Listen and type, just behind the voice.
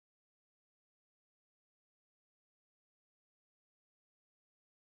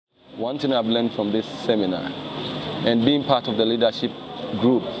One thing I've learned from this seminar and being part of the leadership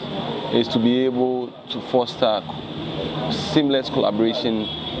group is to be able to foster seamless collaboration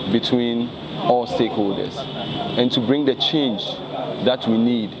between all stakeholders and to bring the change that we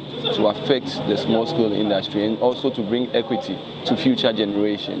need to affect the small-scale industry and also to bring equity to future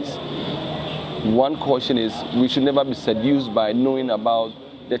generations. One caution is we should never be seduced by knowing about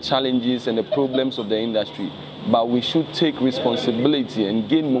the challenges and the problems of the industry, but we should take responsibility and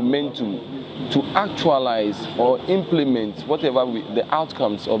gain momentum to actualize or implement whatever the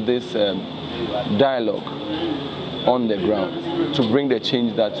outcomes of this dialogue on the ground to bring the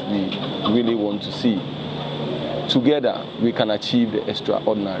change that we really want to see. Together, we can achieve the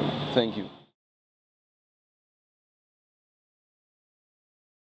extraordinary. Thank you.